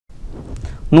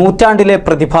നൂറ്റാണ്ടിലെ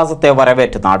പ്രതിഭാസത്തെ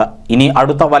വരവേറ്റ നാട്. ഇനി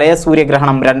അടുത്ത വലയ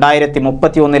സൂര്യഗ്രഹണം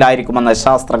 2031-ലായിരിക്കുമെന്ന്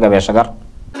ശാസ്ത്ര ഗവേഷകർ.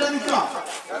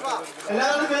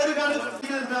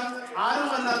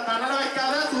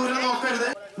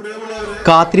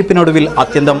 കാത്തിരിപ്പിനൊടുവിൽ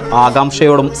അത്യന്തം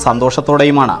ആകാംക്ഷയോടും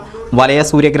സന്തോഷത്തോടെയുമാണ് വലയ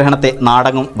സൂര്യഗ്രഹണത്തെ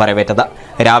നാടെങ്ങും വരവേറ്റത്.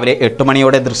 രാവിലെ 8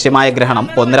 മണിയോടെ ദൃശ്യമായ ഗ്രഹണം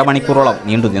 1.5 മണിക്കൂറോളം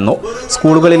നീണ്ടുനിന്നു.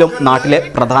 സ്കൂളുകളിലും നാട്ടിലെ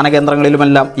പ്രധാന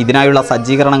കേന്ദ്രങ്ങളിലുമെല്ലാം ഇതിനായുള്ള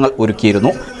സജ്ജീകരണങ്ങൾ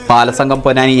ഒരുക്കിയിരുന്നു. പാലസംഘം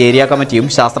പൊന്നാനി ഏരിയ കമ്മിറ്റിയും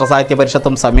ശാസ്ത്ര സാഹിത്യ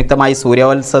പരിഷത്തും സംയുക്തമായി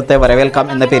സൂര്യോത്സവത്തെ വരവേൽക്കാം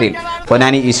എന്ന പേരിൽ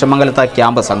പൊന്നാനി ഈശ്വമംഗലത്ത്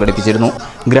ക്യാമ്പ് സംഘടിപ്പിച്ചിരുന്നു.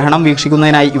 ഗ്രഹണം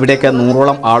വീക്ഷിക്കുന്നതിനായി ഇവിടേക്ക്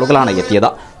 100ഓളം ആളുകളാണ് എത്തിയത്.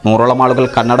 100ഓളം ആളുകൾ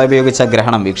കണ്ണട ഉപയോഗിച്ച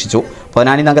ഗ്രഹണം വീക്ഷിച്ചു.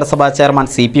 പൊന്നാനി നഗരസഭാ ചെയർമാൻ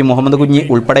CP മുഹമ്മദ് കുഞ്ഞി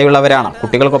ഉൾപ്പെടെയുള്ളവരാണ്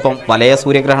കുട്ടികൾക്കൊപ്പം വലയ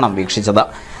സൂര്യഗ്രഹണം വീക്ഷിച്ചത്.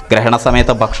 ഗ്രഹണ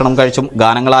സമയത്ത് ഭക്ഷണം കഴിച്ചും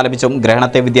ഗാനങ്ങൾ ആലപിച്ചും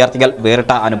ഗ്രഹണത്തെ വിദ്യാർത്ഥികൾ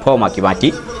വേറിട്ട അനുഭവമാക്കി മാറ്റി.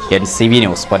 NCV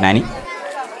news Ponnani.